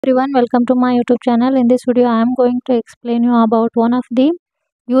Everyone, welcome to my YouTube channel. In this video I am going to explain you about one of the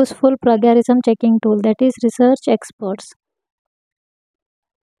useful plagiarism checking tool, that is research experts.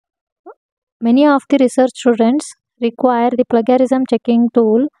 Many of the research students require the plagiarism checking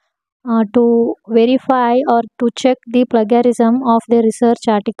tool to verify or to check the plagiarism of their research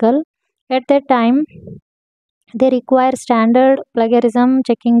article. At that time they require standard plagiarism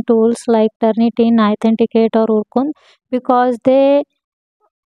checking tools like Turnitin, Authenticate or Urkun, because they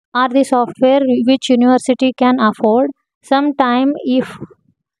are the software which university can afford. Sometime if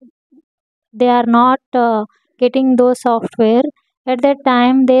they are not getting those software, at that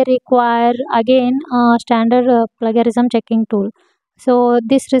time they require again a standard plagiarism checking tool. So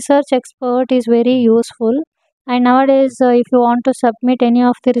this research expert is very useful. And nowadays if you want to submit any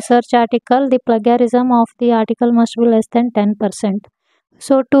of the research article, the plagiarism of the article must be less than 10%.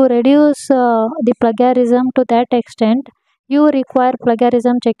 So to reduce the plagiarism to that extent, you require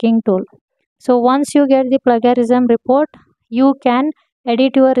plagiarism checking tool. So once you get the plagiarism report, you can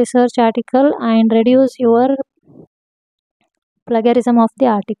edit your research article and reduce your plagiarism of the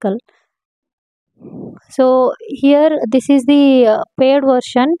article. So here this is the paid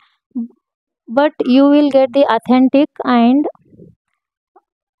version, but you will get the authentic and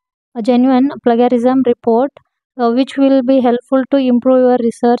a genuine plagiarism report, which will be helpful to improve your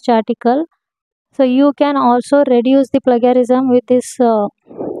research article. So you can also reduce the plagiarism with this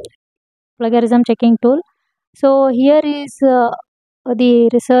plagiarism checking tool. So here is the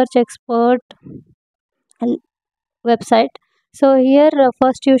research expert website. So here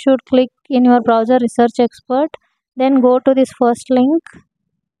first you should click in your browser research expert, then go to this first link.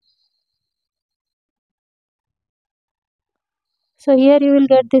 So here you will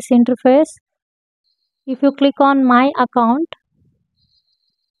get this interface. If you click on my account,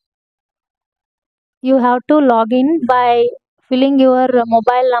 you have to log in by filling your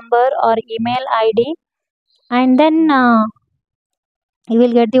mobile number or email ID, and then you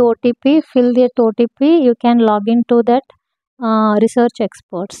will get the OTP. Fill that OTP, you can log into that research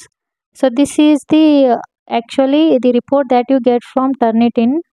experts. So this is the actually the report that you get from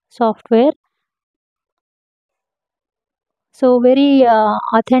Turnitin software. So very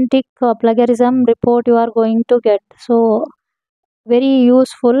authentic plagiarism report you are going to get. So very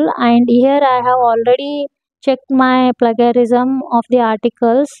useful. And here I have already checked my plagiarism of the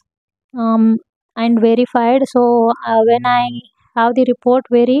articles and verified. So when I have the report,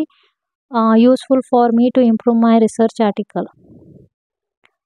 very useful for me to improve my research article.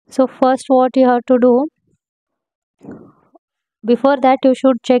 So first what you have to do, before that you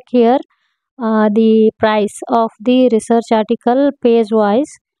should check here the price of the research article page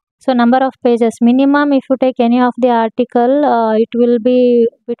wise. So number of pages minimum, if you take any of the article, it will be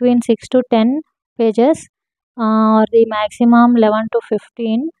between 6 to 10 pages, or the maximum 11 to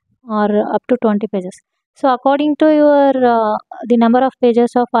 15 or up to 20 pages. So according to your the number of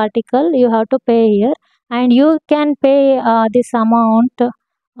pages of article, you have to pay here, and you can pay this amount,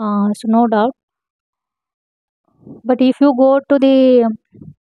 so no doubt. But if you go to the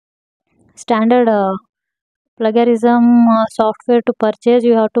standard plagiarism software to purchase,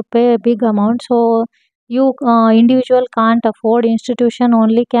 you have to pay a big amount. So you individual can't afford, institution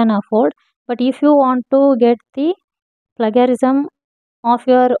only can afford. But if you want to get the plagiarism of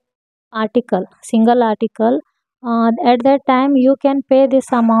your article, single article, at that time you can pay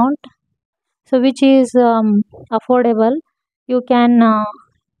this amount, so which is affordable. You can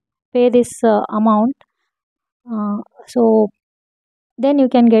pay this amount, so then you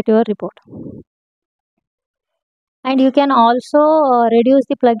can get your report. And you can also reduce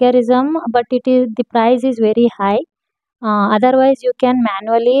the plagiarism, but it is the price is very high. Otherwise you can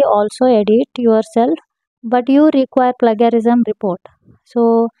manually also edit yourself, but you require plagiarism report.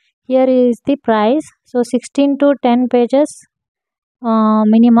 So here is the price. So 16 to 10 pages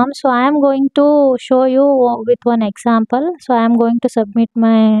minimum. So I am going to show you with one example. So I am going to submit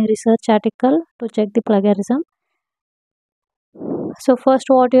my research article to check the plagiarism. So first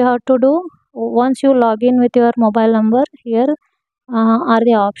what you have to do, once you log in with your mobile number, here are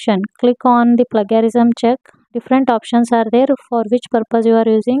the option. Click on the plagiarism check. Different options are there. For which purpose you are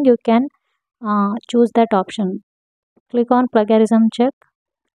using, you can choose that option. Click on plagiarism check.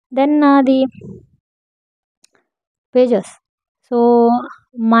 Then the pages. So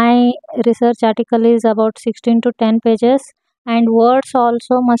my research article is about 16 to 10 pages, and words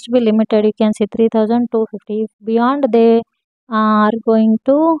also must be limited. You can see 3250. Beyond they are going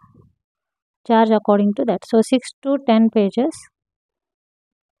to charge according to that. So 6 to 10 pages.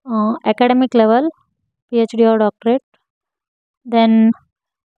 Academic level, PhD or doctorate. Then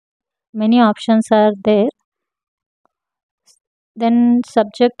many options are there. then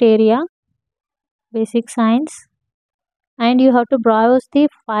subject area, basic science, and you have to browse the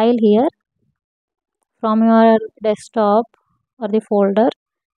file here from your desktop or the folder.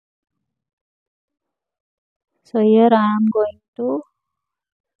 So here I am going to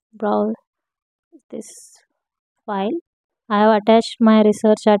browse this file. I have attached my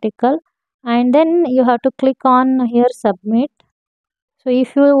research article, and then you have to click on here submit. So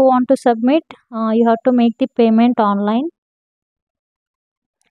if you want to submit, you have to make the payment online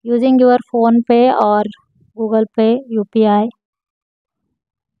using your phone pay or Google Pay, UPI.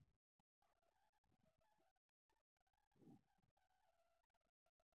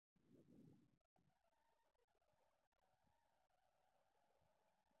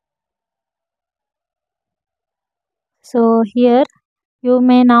 So here you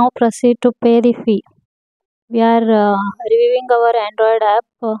may now proceed to pay the fee. We are reviewing our Android app.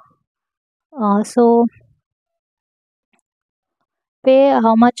 So pay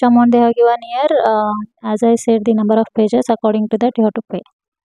how much amount they have given here. As I said, the number of pages, according to that you have to pay.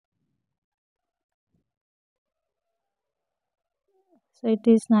 So it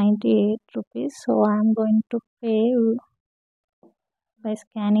is 98 rupees. So I am going to pay by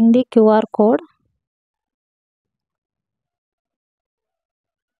scanning the QR code.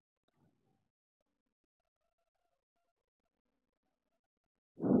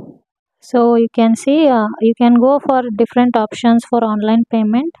 So you can see you can go for different options for online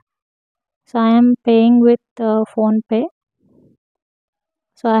payment. So I am paying with phone pay.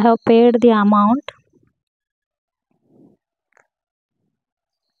 So I have paid the amount.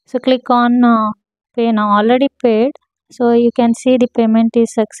 So click on pay now. Already paid. So you can see the payment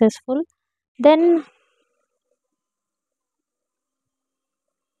is successful. Then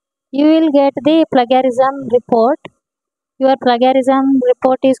you will get the plagiarism report. Your plagiarism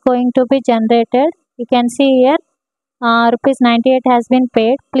report is going to be generated. You can see here rupees 98 has been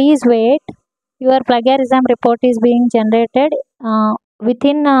paid. Please wait. Your plagiarism report is being generated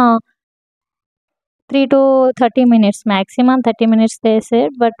within 3 to 30 minutes, maximum 30 minutes they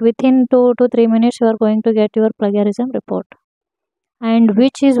said, but within 2 to 3 minutes you are going to get your plagiarism report, and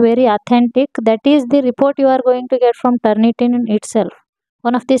which is very authentic. That is the report you are going to get from Turnitin itself,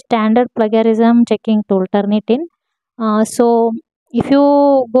 one of the standard plagiarism checking tool, Turnitin. So if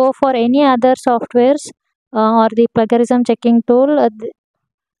you go for any other softwares or the plagiarism checking tool,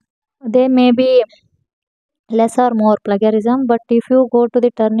 they may be less or more plagiarism, but if you go to the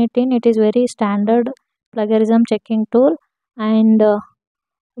Turnitin, it is very standard plagiarism checking tool, and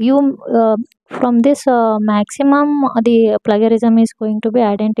you from this maximum the plagiarism is going to be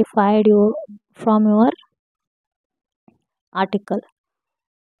identified you from your article.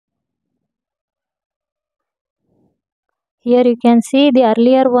 Here you can see the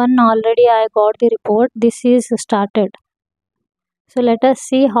earlier one already I got the report. This is started. So let us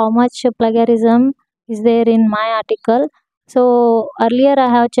see how much plagiarism is there in my article. So earlier I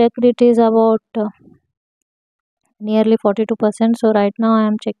have checked, it is about nearly 42%. So right now I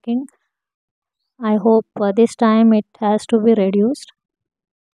am checking. I hope this time it has to be reduced,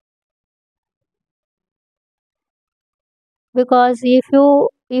 because if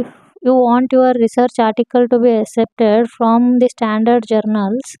you want your research article to be accepted from the standard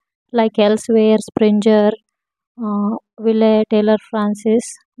journals like Elsewhere, Springer, Ville, Taylor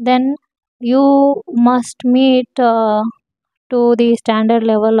Francis, then you must meet to the standard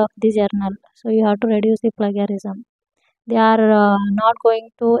level of the journal. So you have to reduce the plagiarism. They are not going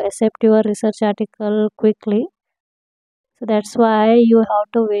to accept your research article quickly. So that's why you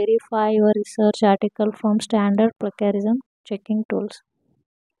have to verify your research article from standard plagiarism checking tools.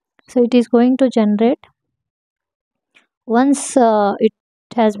 So it is going to generate. Once it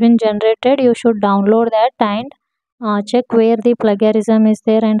has been generated, you should download that and check where the plagiarism is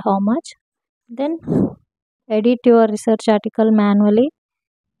there and how much. Then edit your research article manually,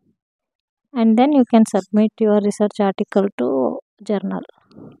 and then you can submit your research article to journal.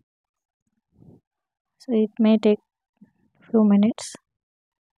 So it may take few minutes.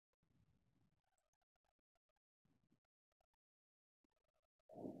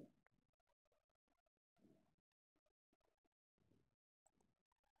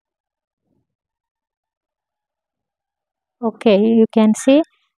 Okay, you can see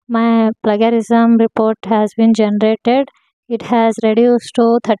my plagiarism report has been generated. It has reduced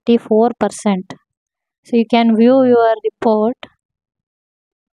to 34%. So you can view your report,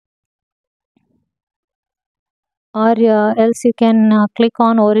 or else you can click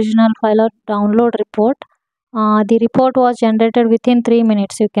on original file or download report. The report was generated within 3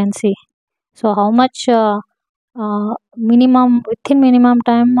 minutes, you can see. So how much minimum, within minimum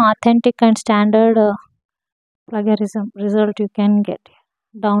time, authentic and standard plagiarism result you can get.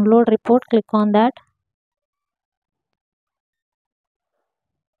 Download report, click on that.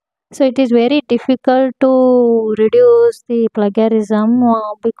 So it is very difficult to reduce the plagiarism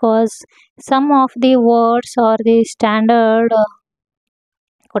because some of the words or the standard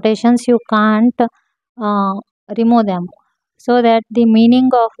quotations you can't remove them, so that the meaning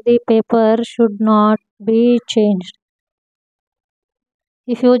of the paper should not be changed.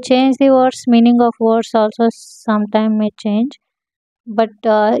 If you change the words, meaning of words also sometime may change, but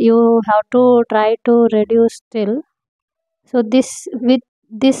you have to try to reduce still. So this with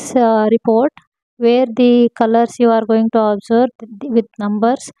this report, where the colors you are going to observe with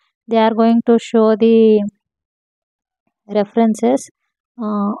numbers, they are going to show the references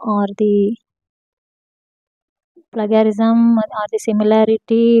or the plagiarism or the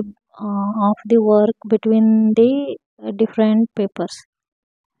similarity of the work between the different papers.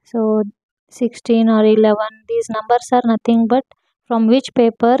 So 16 or 11, these numbers are nothing but from which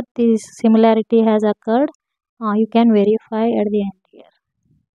paper this similarity has occurred. You can verify at the end here.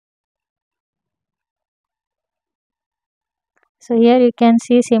 So here you can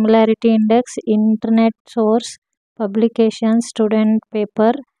see similarity index, internet source, publication, student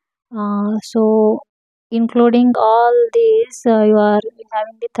paper. So including all these, you are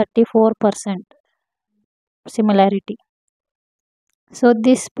having the 34% similarity. So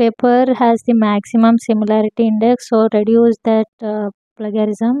this paper has the maximum similarity index, so reduce that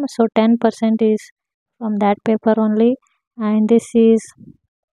plagiarism. So 10% is from that paper only, and this is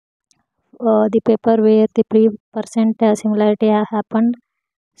the paper where the pre-percent similarity happened.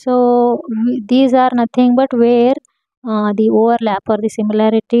 So these are nothing but where the overlap or the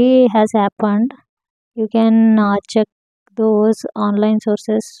similarity has happened. You can check those online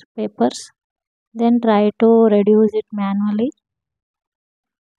sources papers, then try to reduce it manually.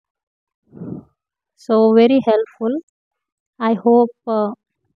 So very helpful. I hope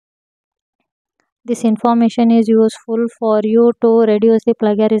this information is useful for you to reduce the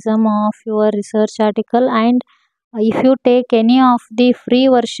plagiarism of your research article. And if you take any of the free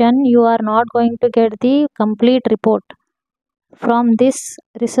version, you are not going to get the complete report. From this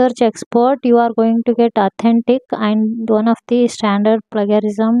research expert, you are going to get authentic and one of the standard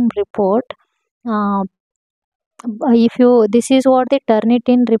plagiarism report. If you this is what the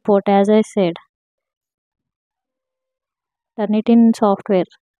Turnitin report, as I said, Turnitin software.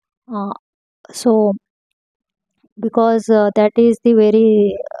 So because that is the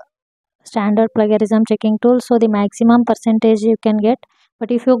very standard plagiarism checking tool, so the maximum percentage you can get.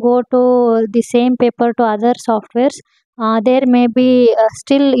 But if you go to the same paper to other softwares, there may be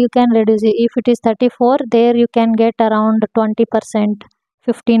still you can reduce it. If it is 34, there you can get around 20%,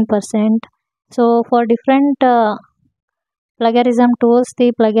 15%. So for different plagiarism tools,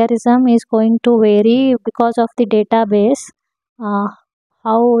 the plagiarism is going to vary because of the database,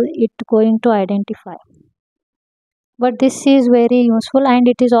 how it going to identify. But this is very useful, and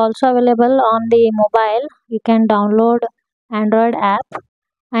it is also available on the mobile. You can download Android app,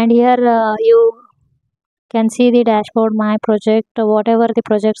 and here you can see the dashboard, my project, whatever the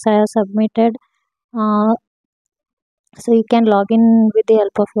projects I have submitted. So you can log in with the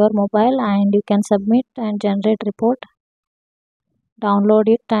help of your mobile, and you can submit and generate report, download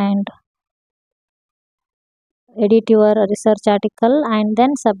it and edit your research article, and then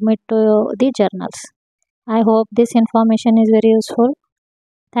submit to the journals. I hope this information is very useful.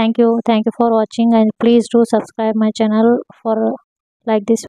 Thank you for watching, and please do subscribe my channel for like this